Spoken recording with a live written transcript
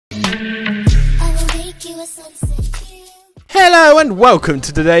Hello and welcome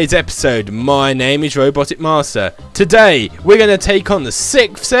to today's episode. My name is Roboticmaster. Today we're going to take on the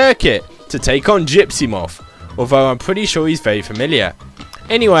 6th circuit to take on Gypsy Moth, although I'm pretty sure he's very familiar.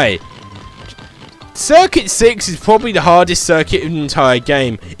 Anyway, Circuit 6 is probably the hardest circuit in the entire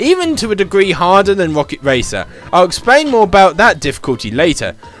game, even to a degree harder than Rocket Racer. I'll explain more about that difficulty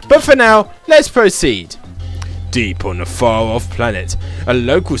later, but for now, let's proceed. Deep on a far-off planet, a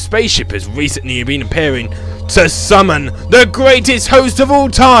local spaceship has recently been appearing to summon the greatest host of all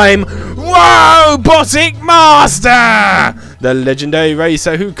time, Roboticmaster! The legendary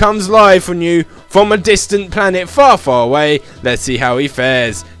racer who comes live from you from a distant planet far, far away. Let's see how he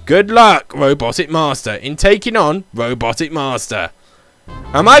fares. Good luck, Roboticmaster, in taking on Roboticmaster.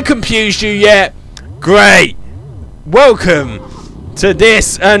 Am I confused you yet? Great! Welcome to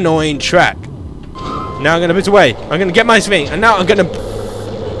this annoying track. Now I'm going to put away. I'm going to get my swing. And now I'm going to...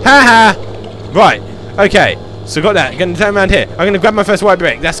 Ha ha! Right. Okay. So got that. I'm going to turn around here. I'm going to grab my first white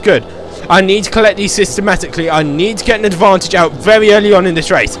brick. That's good. I need to collect these systematically. I need to get an advantage out very early on in this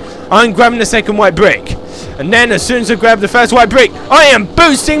race. I'm grabbing the second white brick. And then as soon as I grab the first white brick, I am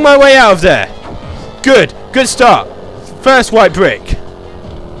boosting my way out of there. Good. Good start. First white brick.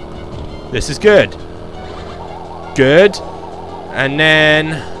 This is good. Good. And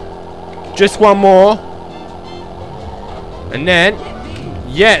then... just one more. And then...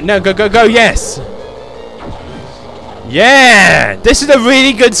 yeah, no, go, go, go, yes! Yeah! This is a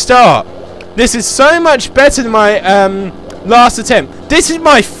really good start. This is so much better than my last attempt. This is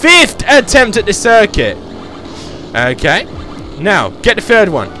my 5th attempt at the circuit. Okay. Now, get the third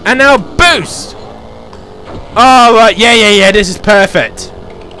one. And now boost! Oh, right, yeah, this is perfect.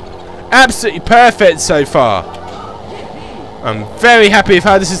 Absolutely perfect so far. I'm very happy with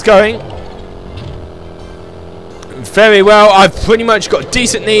how this is going. Very well. I've pretty much got a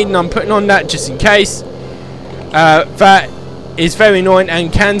decent lead and I'm putting on that just in case. That is very annoying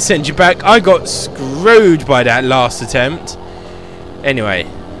and can send you back. I got screwed by that last attempt. Anyway,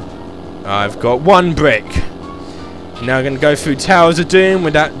 I've got one brick. Now I'm going to go through Towers of Doom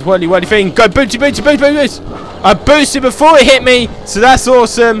with that whirly thing. Go booty, booty, booty, booty, booty. I boosted before it hit me, so that's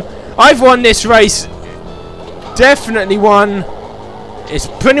awesome. I've won this race. Definitely won. It's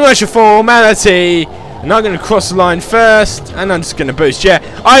pretty much a formality. And I'm going to cross the line first. And I'm just going to boost. Yeah,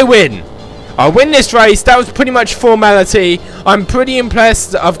 I win. I win this race. That was pretty much formality. I'm pretty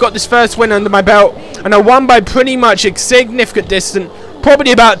impressed. I've got this first win under my belt. And I won by pretty much a significant distance.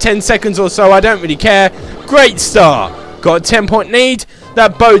 Probably about 10 seconds or so. I don't really care. Great start. Got a 10-point lead.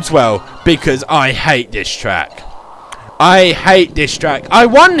 That bodes well. Because I hate this track. I hate this track. I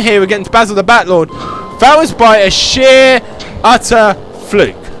won here against Basil the Batlord. That was by a sheer, utter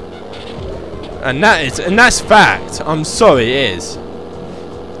fluke. And that's fact. I'm sorry, it is.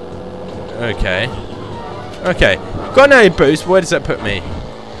 Okay. Okay. Got no boost. Where does that put me?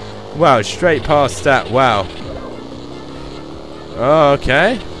 Wow, straight past that. Wow. Oh,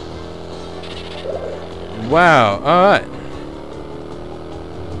 okay. Wow. Alright.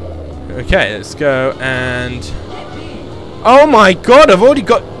 Okay, let's go and... oh my god, I've already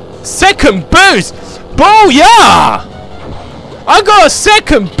got second boost! Booyah! I got a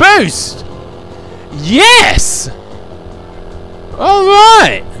second boost! Yes!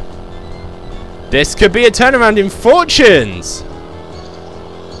 Alright! This could be a turnaround in fortunes!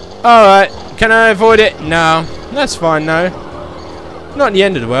 Alright, can I avoid it? No, that's fine though. Not the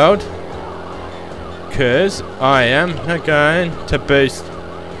end of the world. Because I am going to boost.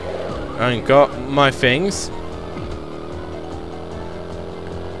 I got my things.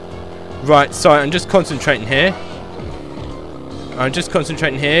 Right, sorry, I'm just concentrating here. I'm just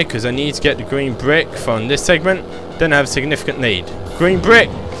concentrating here because I need to get the green brick from this segment. Then I have a significant lead. Green brick.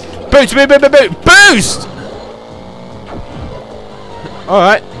 Boost, boost, boost, boost, boost!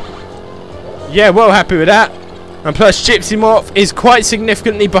 Alright. Yeah, well happy with that. And plus Gypsy Moth is quite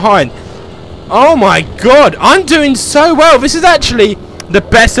significantly behind. Oh my god, I'm doing so well. This is actually the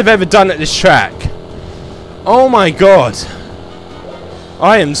best I've ever done at this track. Oh my god.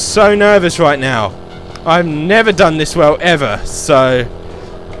 I am so nervous right now. I've never done this well ever, so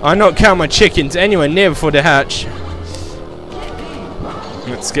I not count my chickens anywhere near before they hatch.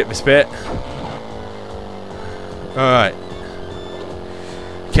 Let's skip this bit. Alright.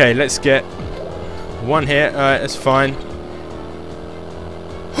 Okay, let's get one here. Alright, that's fine.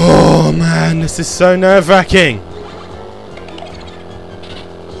 Oh man, this is so nerve-wracking.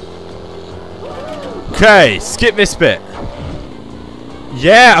 Okay, skip this bit.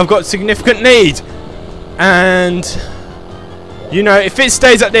 Yeah, I've got significant lead. And, you know, if it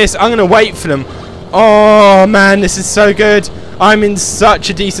stays like this, I'm going to wait for them. Oh, man, this is so good. I'm in such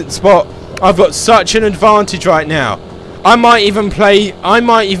a decent spot. I've got such an advantage right now. I might even play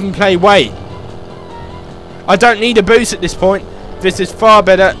weight. I don't need a boost at this point. This is far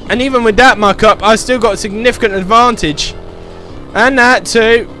better. And even with that muck up, I've still got a significant advantage. And that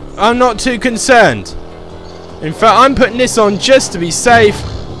too, I'm not too concerned. In fact, I'm putting this on just to be safe.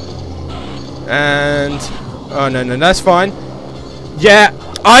 And oh no, that's fine. Yeah,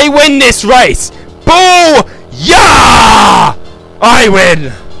 I win this race. Boo! Yeah! I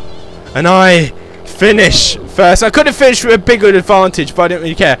win. And I finish first. I could have finished with a bigger advantage, but I don't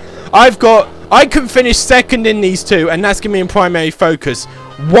really care. I can finish second in these two, and that's going to be in primary focus.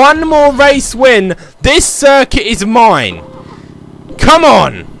 One more race win. This circuit is mine. Come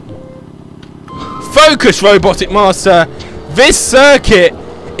on. Focus, Roboticmaster. This circuit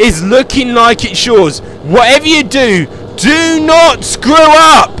is looking like it's yours. Whatever you do, do not screw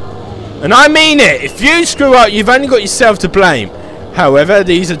up. And I mean it. If you screw up, you've only got yourself to blame. However,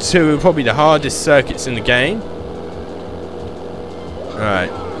 these are two of probably the hardest circuits in the game.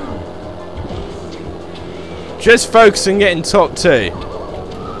 Alright. Just focus on getting top 2.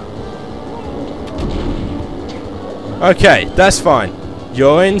 Okay, that's fine.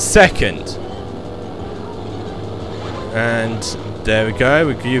 You're in second. And there we go.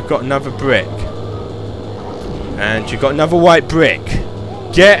 You've got another brick. And you've got another white brick.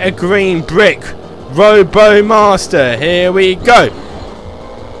 Get a green brick. Robomaster. Here we go.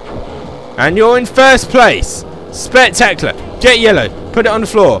 And you're in first place. Spectacular. Get yellow. Put it on the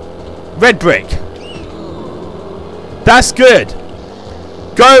floor. Red brick. That's good.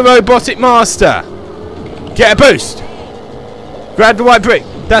 Go, Roboticmaster. Get a boost. Grab the white brick.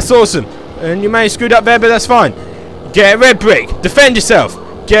 That's awesome. And you may have screwed up there, but that's fine. Get a red brick. Defend yourself.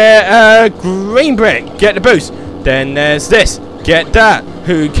 Get a green brick. Get the boost. Then there's this. Get that.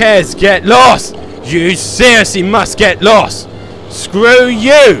 Who cares? Get lost. You seriously must get lost. Screw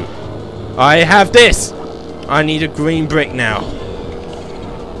you. I have this. I need a green brick now.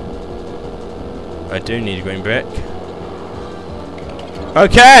 I do need a green brick.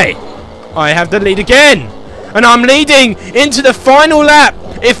 Okay. I have the lead again. And I'm leading into the final lap.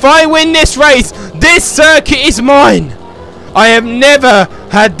 If I win this race, this circuit is mine. I have never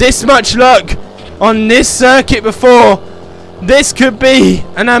had this much luck on this circuit before. This could be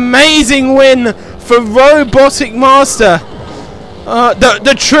an amazing win for Roboticmaster.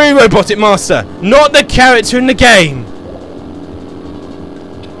 The true Roboticmaster, not the character in the game.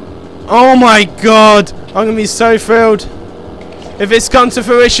 Oh my god, I'm going to be so thrilled if this comes to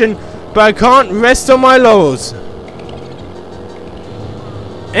fruition, but I can't rest on my laurels.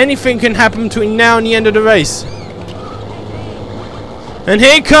 Anything can happen between now and the end of the race. And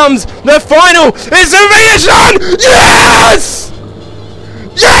here comes the final. It's the finish line. Yes!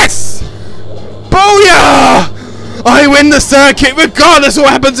 Yes! Booyah! I win the circuit regardless of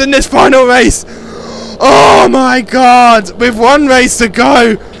what happens in this final race. Oh my god. With one race to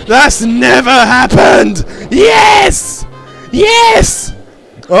go. That's never happened. Yes! Yes!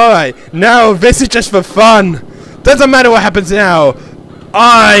 Alright. Now this is just for fun. Doesn't matter what happens now.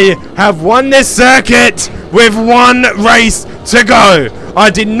 I have won this circuit with one race to go. I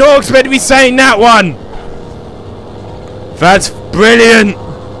did not expect to be saying that one. That's brilliant.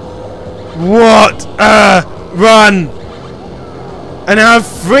 What a run. And I have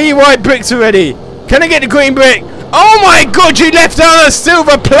 3 white bricks already. Can I get the green brick? Oh my god, you left out a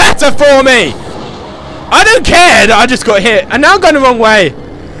silver platter for me. I don't care. I just got hit. And now I'm going the wrong way.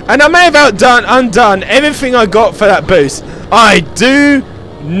 And I may have undone everything I got for that boost. I do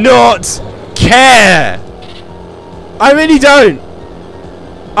not care. I really don't.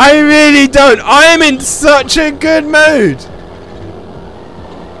 I really don't. I am in such a good mood.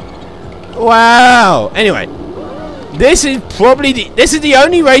 Wow. Anyway, this is probably the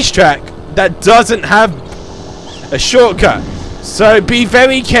only racetrack that doesn't have a shortcut. So be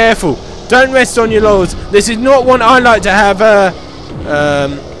very careful. Don't rest on your laurels. This is not one I like to have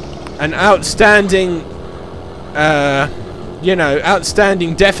an outstanding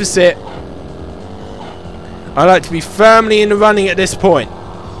outstanding deficit. I like to be firmly in the running at this point.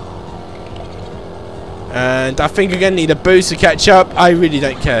 And I think I'm going to need a boost to catch up. I really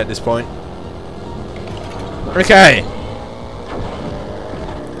don't care at this point. Okay.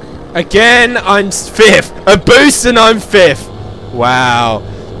 Again, I'm 5th. A boost and I'm 5th. Wow.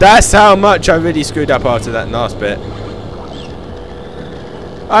 That's how much I really screwed up after that last bit.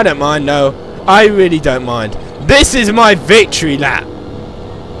 I don't mind, no. I really don't mind. This is my victory lap.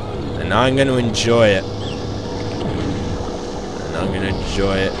 And I'm going to enjoy it. And I'm going to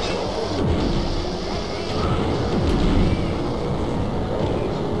enjoy it.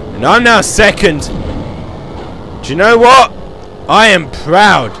 And I'm now 2nd. Do you know what? I am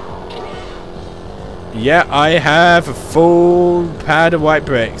proud. Yeah, I have a full pad of white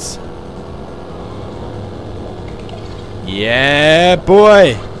bricks. Yeah,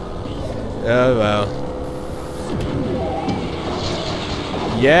 boy. Oh, well.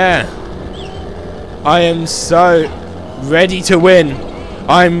 Yeah. I am so ready to win.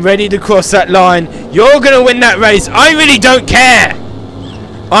 I'm ready to cross that line. You're going to win that race. I really don't care.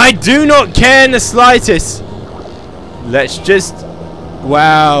 I do not care in the slightest. Let's just...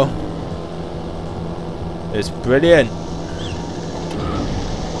 Wow. It's brilliant.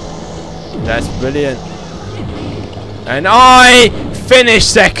 That's brilliant. And I finish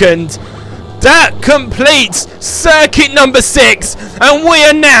second. That completes circuit number 6. And we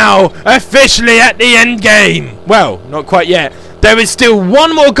are now officially at the end game. Well, not quite yet. There is still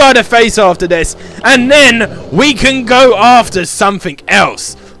one more guy to face after this. And then we can go after something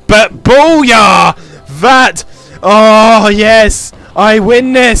else. But booyah! That... Oh, yes. I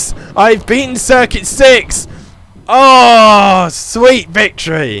win this. I've beaten circuit 6. Oh, sweet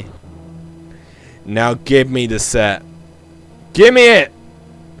victory. Now give me the set. Give me it.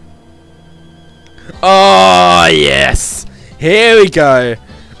 Oh, yes. Here we go.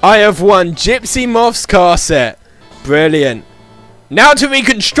 I have won Gypsy Moth's car set. Brilliant. Now to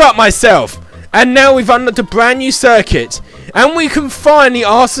reconstruct myself. And now we've unlocked a brand new circuit. And we can finally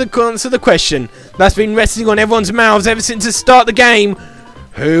answer the question that's been resting on everyone's mouths ever since the start of the game.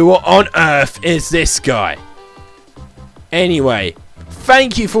 Who on earth is this guy? Anyway,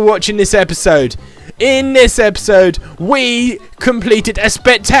 thank you for watching this episode. In this episode, we completed a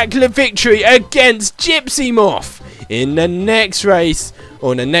spectacular victory against Gypsy Moth. In the next race,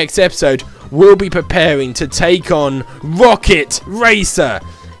 or in the next episode, we'll be preparing to take on Rocket Racer.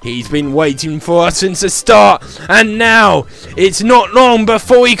 He's been waiting for us since the start, and now it's not long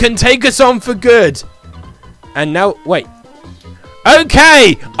before he can take us on for good. And now, wait.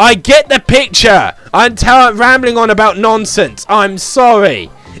 Okay, I get the picture. I'm rambling on about nonsense. I'm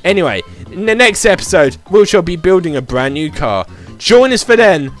sorry. Anyway, in the next episode, we shall be building a brand new car. Join us for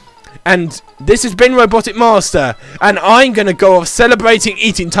then. And this has been Roboticmaster, and I'm going to go off celebrating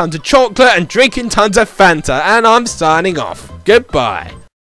eating tons of chocolate and drinking tons of Fanta, and I'm signing off. Goodbye.